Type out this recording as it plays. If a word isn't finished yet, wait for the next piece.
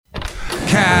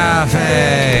Cafe.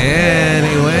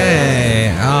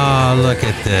 Anyway, oh, look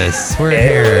at this. We're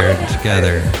here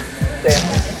together.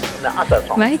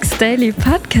 Mike's Daily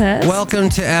Podcast. Welcome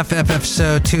to FF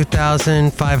episode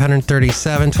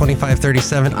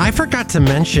 2537. I forgot to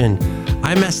mention,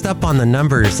 I messed up on the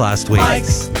numbers last week.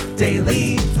 Mike's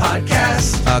Daily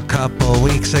Podcast. A couple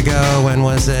weeks ago, when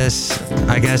was this?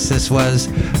 I guess this was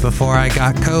before I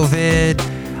got COVID.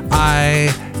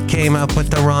 I came up with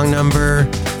the wrong number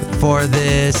for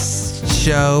this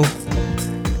show,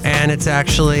 and it's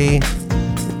actually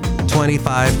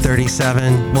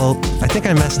 2537. Well, I think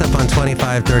I messed up on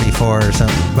 2534 or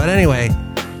something. But anyway,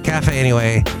 Cafe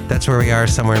Anyway, that's where we are,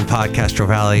 somewhere in Podcastro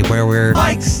Valley, where we're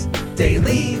Mike's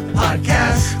Daily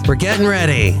Podcast. We're getting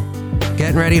ready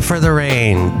for the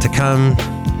rain to come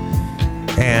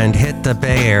and hit the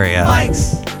Bay Area.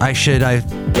 Mike's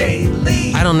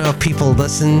Daily. I don't know if people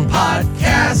listen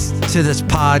Podcast to this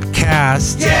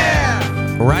podcast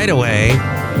right away,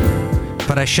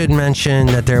 but I should mention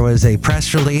that there was a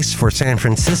press release for San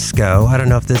Francisco. I don't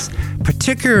know if this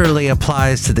particularly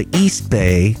applies to the East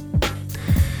Bay,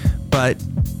 but,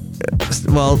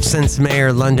 well, since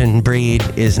Mayor London Breed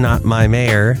is not my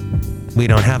mayor, we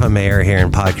don't have a mayor here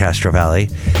in Podcastro Valley,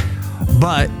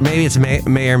 but maybe it's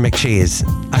Mayor McCheese.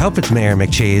 I hope it's Mayor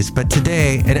McCheese, but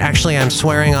today, and actually I'm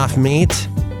swearing off meat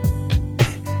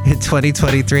in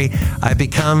 2023, I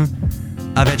become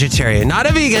a vegetarian, not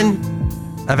a vegan.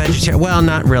 A vegetarian. Well,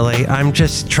 not really. I'm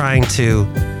just trying to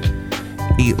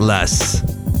eat less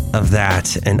of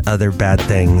that and other bad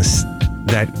things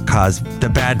that cause the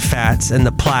bad fats and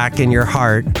the plaque in your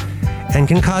heart and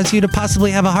can cause you to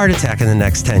possibly have a heart attack in the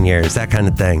next 10 years, that kind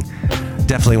of thing.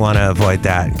 Definitely want to avoid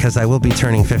that because I will be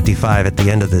turning 55 at the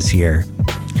end of this year.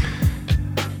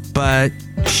 But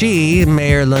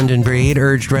Mayor London Breed,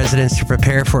 urged residents to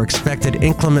prepare for expected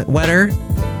inclement weather.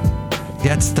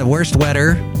 That's the worst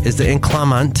weather is the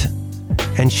inclement,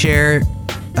 and share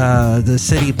the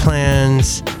city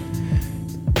plans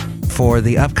for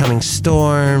the upcoming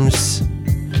storms.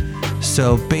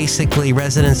 So basically,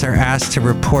 residents are asked to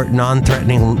report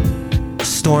non-threatening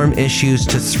storm issues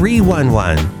to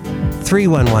 311.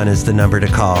 311 is the number to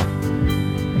call.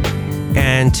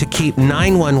 And to keep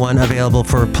 911 available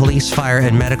for police, fire,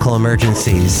 and medical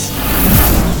emergencies.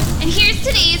 And here's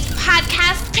today's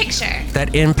podcast picture.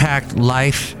 That impact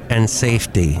life and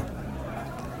safety.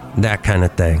 That kind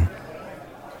of thing.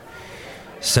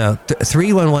 So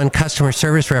 311 customer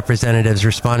service representatives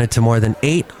responded to more than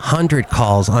 800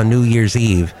 calls on New Year's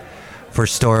Eve for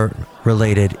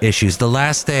store-related issues. The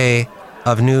last day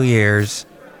of New Year's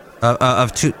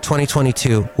of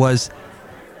 2022 was,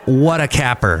 what a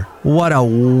capper. What a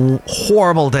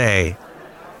horrible day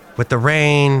with the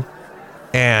rain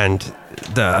and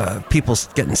the people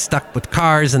getting stuck with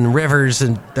cars and rivers,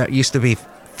 and that used to be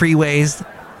freeways.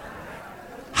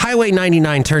 Highway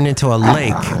 99 turned into a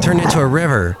lake, turned into a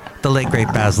river, the late great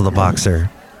Basil the Boxer.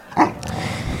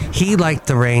 He liked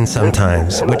the rain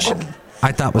sometimes, which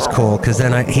I thought was cool, because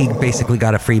then he basically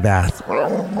got a free bath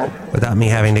without me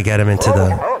having to get him into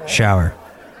the shower.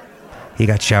 He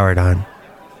got showered on,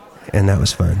 and that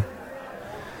was fun.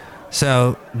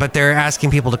 So, but they're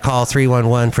asking people to call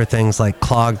 311 for things like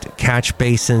clogged catch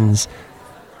basins,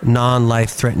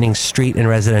 non-life-threatening street and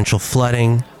residential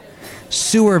flooding,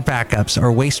 sewer backups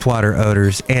or wastewater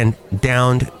odors, and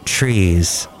downed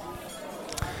trees.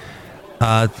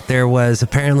 There was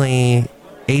apparently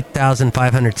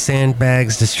 8,500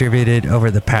 sandbags distributed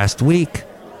over the past week.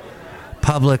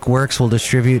 Public Works will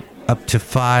distribute up to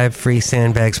 5 free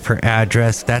sandbags per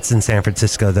address. That's in San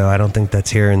Francisco, though. I don't think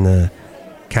that's here in the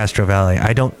Castro Valley.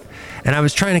 And I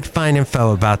was trying to find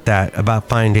info about that, about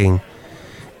finding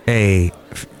a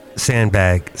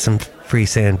sandbag, some free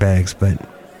sandbags,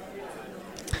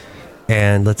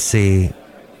 and let's see.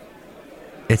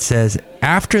 It says,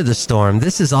 after the storm,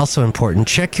 this is also important,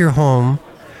 check your home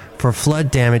for flood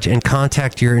damage and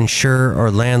contact your insurer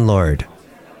or landlord.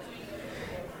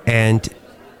 And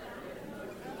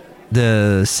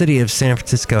the city of San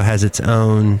Francisco has its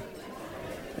own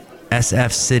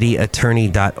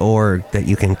sfcityattorney.org that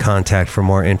you can contact for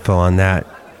more info on that.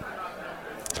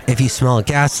 If you smell a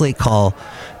gas leak, call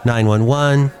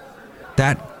 911.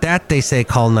 That they say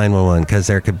call 911 because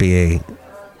there could be a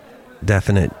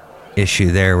definite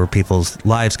issue there where people's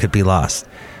lives could be lost.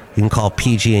 You can call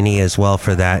PG&E as well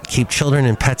for that. Keep children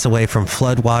and pets away from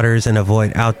floodwaters and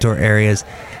avoid outdoor areas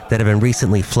that have been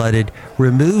recently flooded.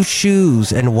 Remove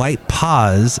shoes and wipe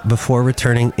paws before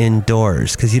returning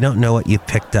indoors because you don't know what you've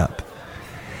picked up.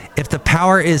 If the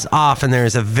power is off, and there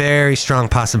is a very strong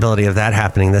possibility of that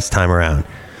happening this time around,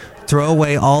 throw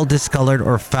away all discolored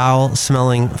or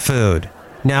foul-smelling food.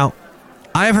 Now,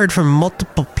 I've heard from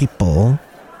multiple people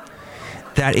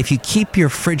that if you keep your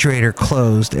refrigerator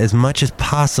closed as much as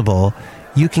possible,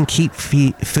 you can keep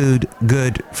food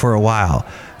good for a while.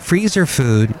 Freezer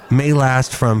food may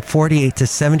last from 48 to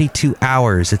 72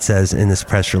 hours, it says in this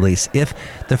press release, if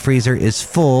the freezer is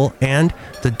full and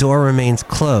the door remains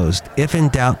closed. If in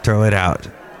doubt, throw it out.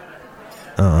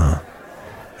 I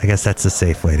guess that's the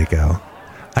safe way to go.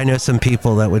 I know some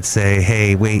people that would say,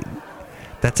 hey, wait,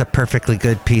 that's a perfectly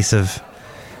good piece of...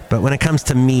 But when it comes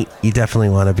to meat, you definitely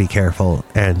want to be careful,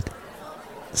 and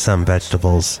some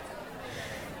vegetables.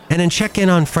 And then check in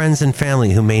on friends and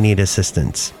family who may need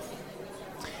assistance.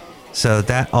 So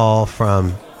that all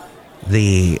from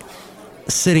the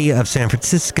city of San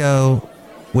Francisco,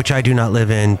 which I do not live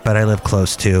in, but I live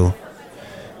close to.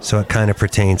 So it kind of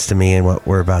pertains to me and what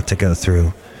we're about to go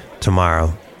through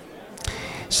tomorrow.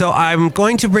 So I'm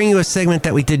going to bring you a segment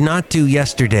that we did not do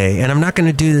yesterday, and I'm not going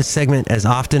to do this segment as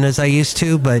often as I used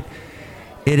to, but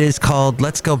it is called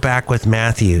Let's Go Back with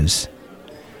Matthews.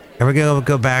 And we're going to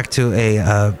go back to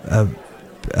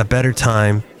a better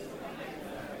time,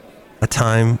 a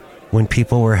time when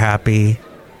people were happy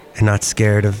and not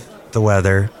scared of the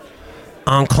weather.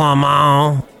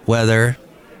 Inclement weather,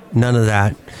 none of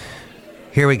that.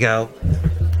 Here we go.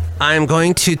 I'm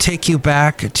going to take you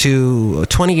back to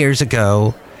 20 years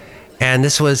ago, and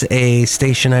this was a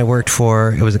station I worked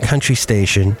for. It was a country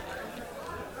station.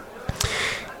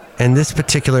 And this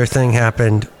particular thing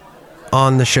happened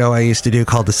on the show I used to do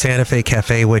called the Santa Fe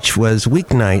Cafe, which was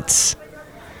weeknights.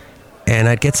 And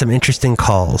I'd get some interesting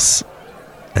calls,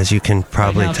 as you can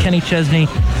probably tell. Kenny Chesney,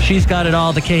 she's got it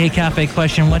all. The KH Cafe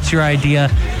question, what's your idea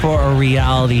for a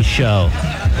reality show?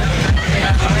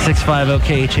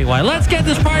 650 KHAY. Let's get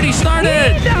this party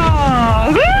started!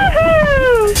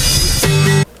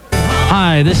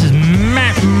 Hi, this is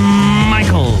Matt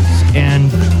Michaels,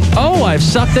 and I've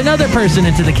sucked another person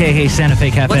into the KH Santa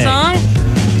Fe Cafe. What song?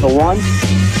 The One?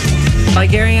 By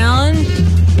Gary Allan?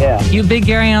 Yeah. You a big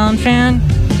Gary Allan fan?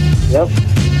 Yep.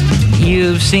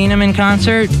 You've seen him in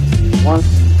concert? Once.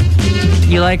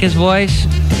 You like his voice?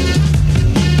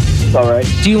 It's alright.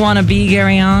 Do you want to be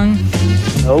Gary Allan?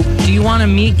 Nope. Do you want to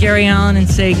meet Gary Allan and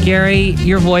say, Gary,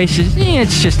 your voice is,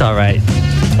 it's just all right?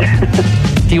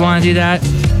 Do you want to do that?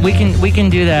 We can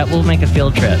do that. We'll make a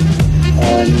field trip. No,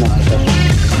 I don't.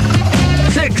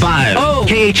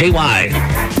 650 KHAY.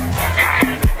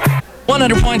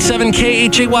 100.7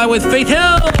 KHAY with Faith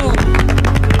Hill.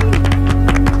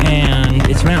 And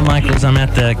it's Matt Michaels. I'm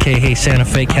at the KH Santa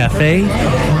Fe Cafe.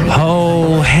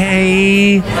 Oh,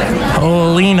 hey.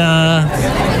 Oh, Lena.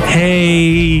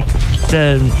 Hey.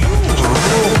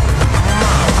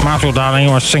 Matthew, darling,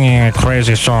 you were singing a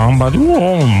crazy song, but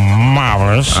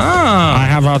marvelous. I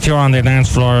have out here on the dance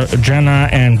floor Jenna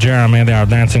and Jeremy. They are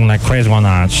dancing like crazy one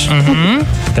nuts.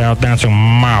 Mm-hmm. They are dancing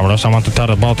marvelous. I want to tell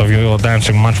the both of you, you're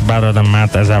dancing much better than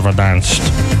Matt has ever danced.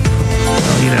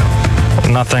 You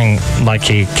know, nothing like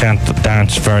he can't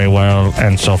dance very well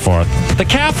and so forth. The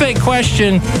cafe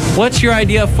question, what's your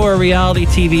idea for a reality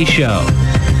TV show?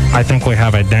 I think we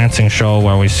have a dancing show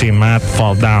where we see Matt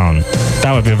fall down.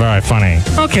 That would be very funny.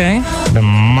 Okay. Be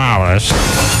marvelous.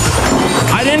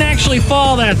 I didn't actually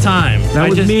fall that time. That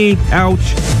was me.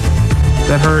 Ouch.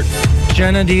 That hurt.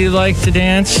 Jenna, do you like to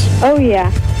dance? Oh,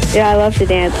 yeah. Yeah, I love to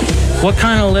dance. What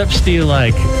kind of lips do you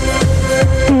like?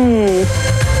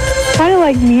 Kind of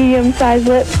like medium-sized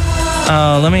lips.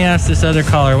 Let me ask this other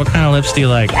caller. What kind of lips do you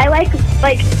like? I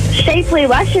like shapely,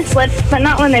 luscious lips, but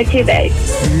not when they're too big.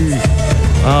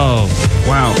 Oh,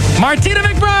 wow. Martina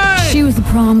McBride! She was the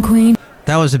prom queen.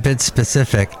 That was a bit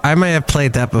specific. I might have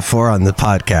played that before on the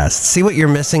podcast. See what you're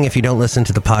missing if you don't listen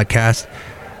to the podcast?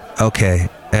 Okay.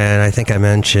 And I think I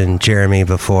mentioned Jeremy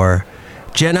before.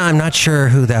 Jenna, I'm not sure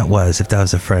who that was, if that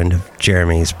was a friend of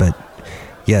Jeremy's, but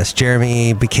yes,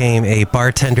 Jeremy became a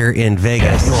bartender in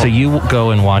Vegas. So you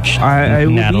go and watch I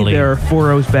will Natalie. be there 4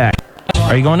 rows back.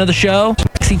 Are you going to the show?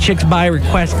 Dixie Chicks by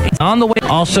request on the way.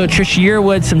 Also, Trisha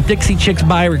Yearwood, some Dixie Chicks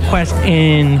by request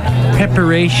in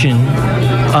preparation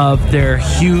of their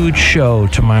huge show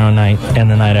tomorrow night and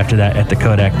the night after that at the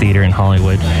Kodak Theater in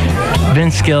Hollywood.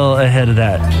 Vince Gill ahead of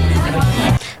that.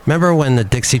 Remember when the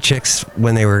Dixie Chicks,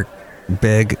 when they were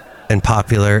big and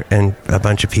popular and a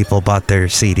bunch of people bought their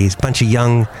CDs? A bunch of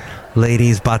young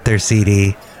ladies bought their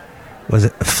CD. Was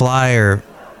it Fly or...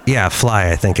 Yeah,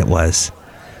 Fly, I think it was.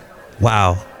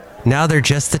 Wow. Now they're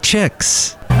just the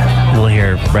Chicks. We'll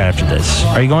hear right after this.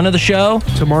 Are you going to the show?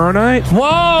 Tomorrow night?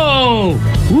 Whoa!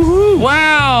 Woohoo!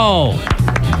 Wow!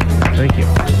 Thank you.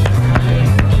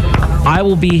 I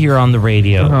will be here on the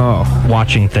radio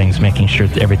watching things, making sure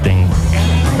that everything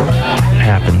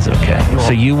happens, okay.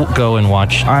 So you go and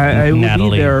watch I will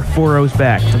Natalie, be there 4 rows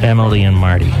back. Emily, and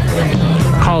Marty.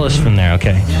 Call us from there,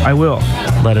 okay? I will.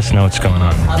 Let us know what's going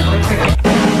on.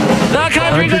 The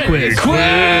Country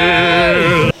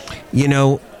Quiz! You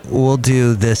know, we'll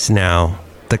do this now,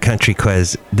 the country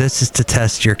quiz. This is to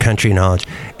test your country knowledge.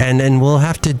 And then we'll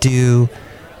have to do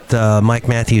the Mike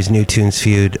Matthews New Tunes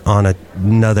feud on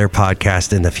another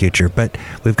podcast in the future. But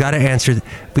we've got to answer...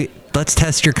 Let's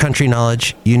test your country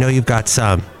knowledge. You know you've got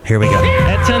some. Here we go.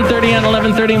 At 10:30 and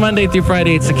 11:30 Monday through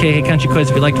Friday, it's the KH Country Quiz.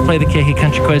 If you'd like to play the KH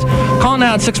Country Quiz, call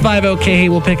now at 650-KH.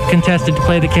 We'll pick a contestant to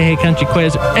play the KH Country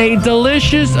Quiz. A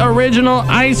delicious original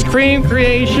ice cream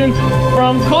creation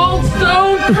from Cold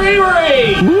Stone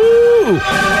Creamery. Woo!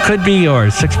 Could be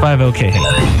yours. 650-KH.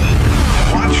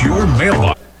 Watch your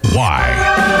mailbox. Why?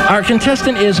 Our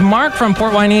contestant is Mark from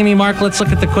Port Hueneme. Mark, let's look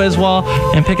at the quiz wall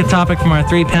and pick a topic from our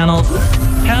 3 panels.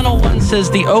 Panel 1 says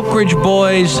the Oak Ridge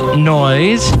Boys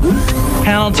noise.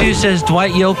 Panel 2 says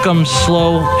Dwight Yoakam's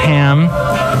slow ham,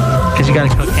 because you got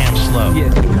to cook ham slow.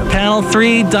 Yeah. Panel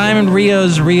 3, Diamond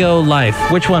Rio's Rio Life.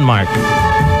 Which one, Mark?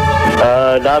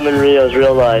 Diamond Rio's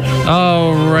Real Life.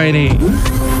 Alrighty.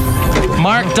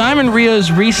 Mark, Diamond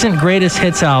Rio's recent greatest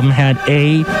hits album had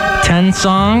A, 10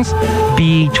 songs,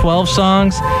 B, 12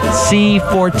 songs, C,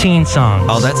 14 songs.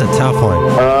 Oh, that's a tough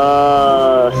one.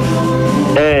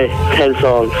 A, 10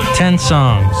 songs. 10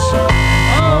 songs.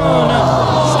 Oh,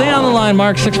 no. Stay on the line,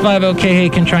 Mark.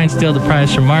 650-KH can try and steal the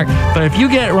prize from Mark. But if you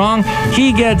get it wrong,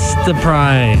 he gets the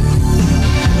prize.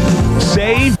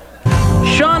 Save.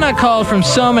 Shauna called from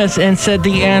Somas and said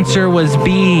the answer was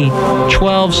B,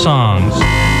 12 songs.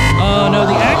 Oh, no,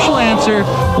 the actual answer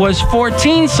was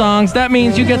 14 songs. That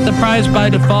means you get the prize by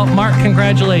default. Mark,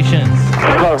 congratulations.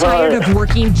 I'm tired of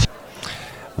working.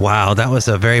 Wow, that was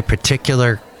a very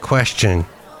particular question.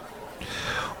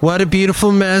 What a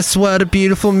beautiful mess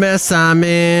I'm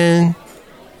in.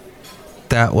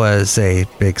 That was a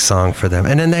big song for them.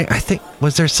 And then I think,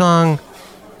 was their song?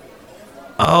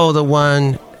 Oh, the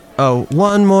one,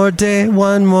 One More Day,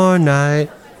 One More Night.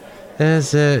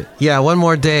 Is it? Yeah, One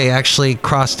More Day actually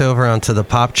crossed over onto the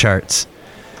pop charts.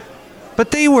 But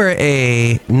they were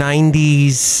a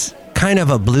 90s kind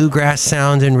of a bluegrass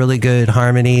sound and really good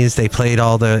harmonies. They played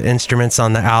all the instruments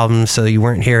on the album, so you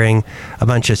weren't hearing a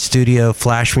bunch of studio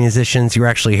flash musicians. You were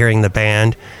actually hearing the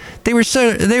band. They were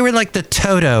like the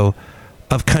Toto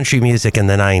of country music in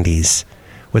the 90s,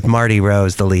 with Marty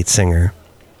Rose, the lead singer.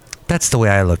 That's the way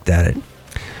I looked at it.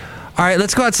 All right,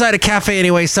 let's go outside a cafe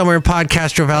anyway, somewhere in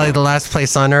Podcastro Valley, the last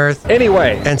place on earth.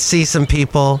 Anyway. And see some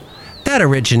people that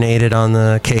originated on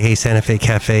the KH Santa Fe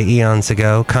Cafe eons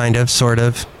ago, kind of, sort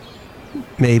of.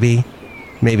 Maybe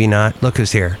not. Look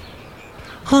who's here.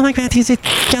 Hello, Mike Matthews. It's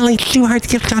Chely Shoehart,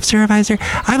 gift shop supervisor.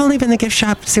 I've only been the gift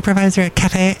shop supervisor at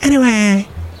Cafe anyway.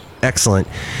 Excellent.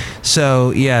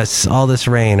 So, yes, all this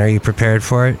rain. Are you prepared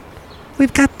for it?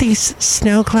 We've got these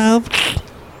snow globes.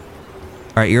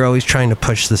 All right, you're always trying to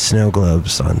push the snow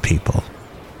globes on people.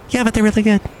 Yeah, but they're really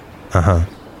good. Uh-huh.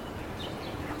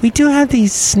 We do have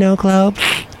these snow globes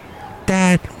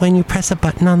that when you press a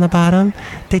button on the bottom,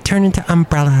 they turn into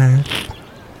umbrellas.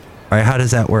 All right, how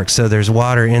does that work? So there's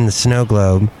water in the snow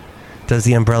globe. Does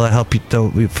the umbrella help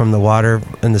you from the water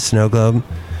in the snow globe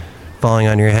falling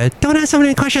on your head? Don't ask so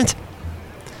many questions.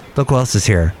 Look who else is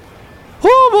here.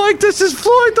 Oh, Mike, this is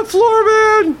Floyd the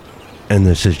Floorman. And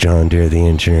this is John Deere, the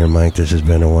engineer. Mike, this has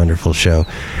been a wonderful show.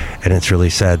 And it's really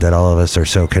sad that all of us are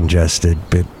so congested.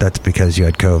 But that's because you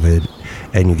had COVID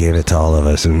and you gave it to all of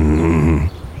us.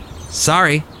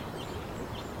 Sorry.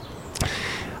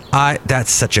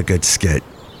 That's such a good skit.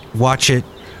 Watch it.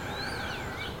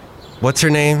 What's her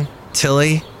name?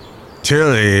 Tilly?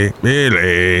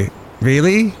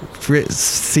 Really?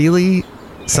 Seely?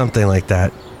 Something like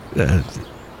that.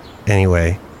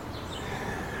 Anyway.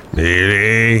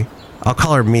 Mealy. I'll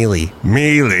call her Mealy.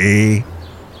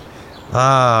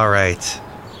 All right.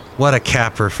 What a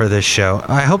capper for this show.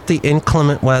 I hope the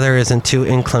inclement weather isn't too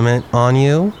inclement on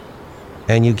you,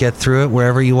 and you get through it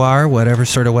wherever you are, whatever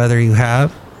sort of weather you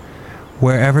have.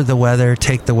 Wherever the weather,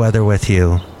 take the weather with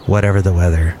you. Whatever the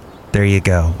weather. There you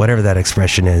go. Whatever that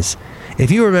expression is.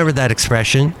 If you remember that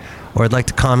expression, or would like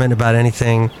to comment about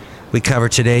anything we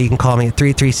covered today, you can call me at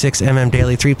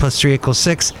 336-MM-DAILY. 3 + 3 =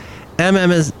 6.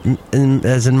 MM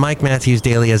as in Mike Matthews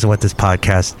Daily, as in what this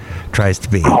podcast tries to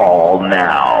be. Call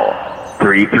now.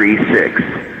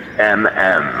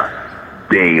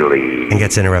 336-MM-DAILY. And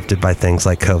gets interrupted by things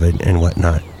like COVID and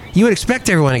whatnot. You would expect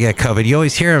everyone to get COVID. You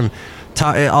always hear them,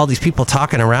 all these people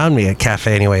talking around me at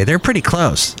Cafe anyway. They're pretty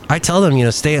close. I tell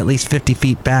them, stay at least 50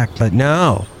 feet back. But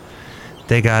no.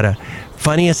 They got a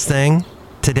funniest thing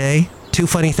today. 2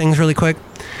 funny things really quick.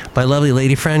 My lovely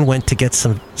lady friend went to get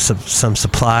some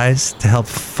supplies to help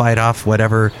fight off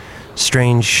whatever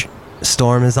strange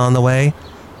storm is on the way.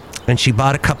 And she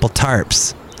bought a couple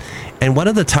tarps. And one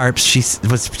of the tarps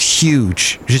was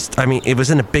huge. It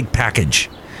was in a big package.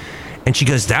 And she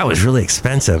goes, that was really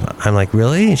expensive. I'm like,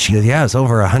 really? And she goes, yeah, it was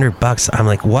over $100. I'm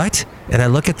like, what? And I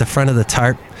look at the front of the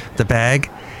tarp, the bag.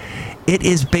 It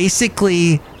is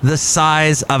basically the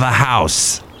size of a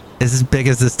house. It's as big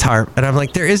as this tarp. And I'm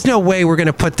like, there is no way we're going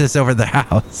to put this over the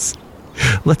house.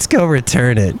 Let's go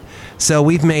return it. So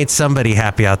we've made somebody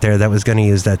happy out there that was going to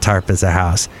use that tarp as a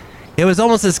house. It was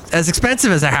almost as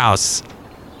expensive as a house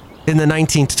in the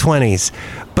 1920s.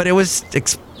 But it was,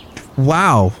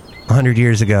 100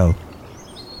 years ago.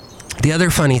 The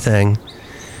other funny thing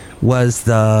was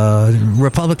the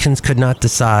Republicans could not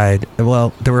decide.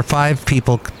 Well, there were 5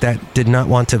 people that did not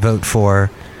want to vote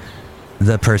for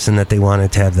the person that they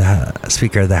wanted to have the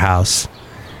Speaker of the House.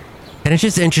 And it's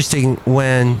just interesting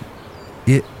when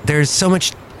there's so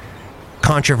much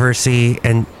controversy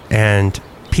and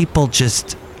people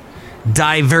just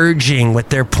diverging with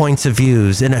their points of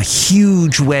views in a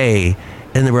huge way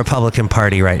in the Republican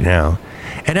Party right now.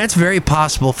 And that's very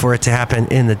possible for it to happen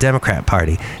in the Democrat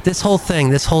Party. This whole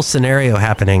scenario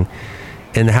happening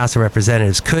in the House of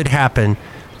Representatives could happen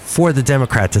for the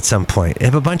Democrats at some point.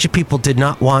 If a bunch of people did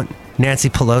not want Nancy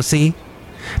Pelosi,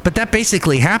 but that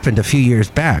basically happened a few years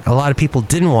back. A lot of people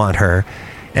didn't want her,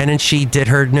 and then she did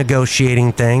her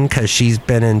negotiating thing because she's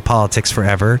been in politics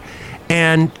forever,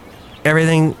 and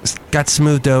everything got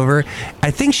smoothed over.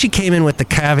 I think she came in with the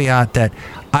caveat that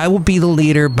I will be the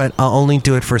leader, but I'll only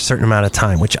do it for a certain amount of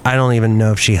time, which I don't even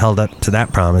know if she held up to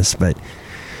that promise. But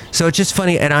so it's just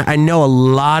funny. And I know a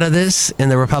lot of this in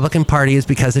the Republican Party is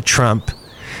because of Trump.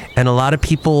 And a lot of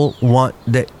people want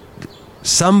that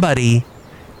somebody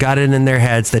got it in their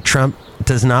heads that Trump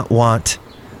does not want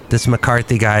this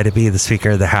McCarthy guy to be the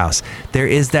Speaker of the House. There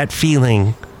is that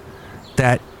feeling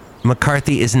that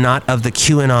McCarthy is not of the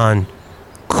QAnon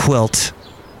quilt,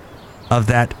 of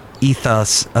that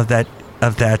ethos, of that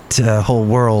whole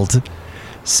world.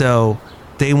 So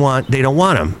they don't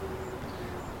want him.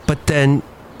 But then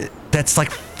that's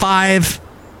like five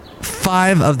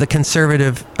of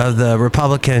the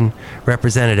Republican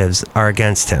representatives are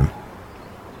against him.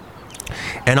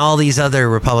 And all these other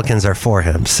Republicans are for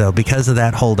him. So because of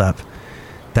that holdup,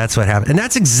 that's what happened. And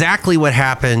that's exactly what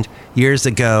happened years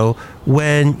ago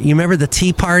when, you remember the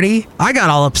Tea Party? I got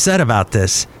all upset about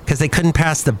this because they couldn't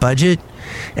pass the budget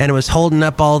and it was holding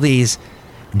up all these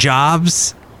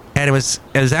jobs, and it was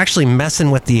actually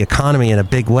messing with the economy in a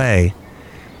big way.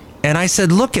 And I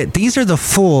said, look, these are the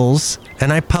fools.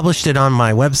 And I published it on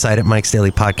my website at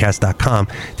mikesdailypodcast.com.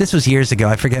 This was years ago.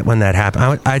 I forget when that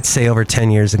happened. I'd say over 10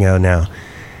 years ago now.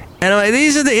 And I'm like,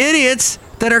 these are the idiots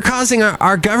that are causing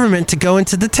our government to go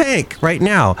into the tank right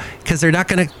now because they're not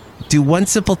going to do one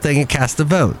simple thing and cast a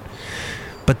vote.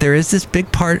 But there is this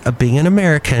big part of being an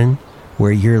American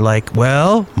where you're like,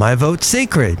 well, my vote's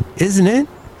sacred, isn't it?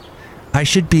 I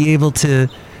should be able to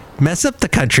mess up the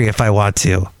country if I want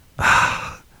to.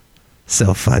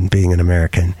 So fun being an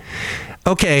American.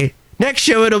 Okay, next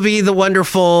show it'll be the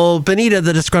wonderful Benita,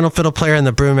 the Disgrunted Fiddle Player, and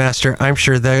the Brewmaster. I'm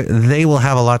sure they will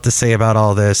have a lot to say about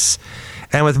all this.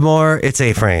 And with more, it's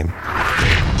A-Frame.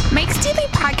 Mike's Daily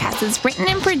Podcast is written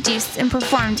and produced and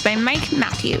performed by Mike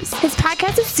Matthews. His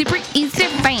podcast is super easy to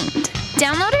find.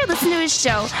 Download or listen to his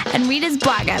show and read his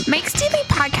blog at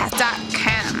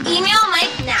mikesdailypodcast.com. Email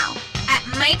Mike now at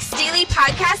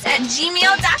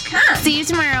mikesdailypodcast@gmail.com. See you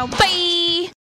tomorrow. Bye!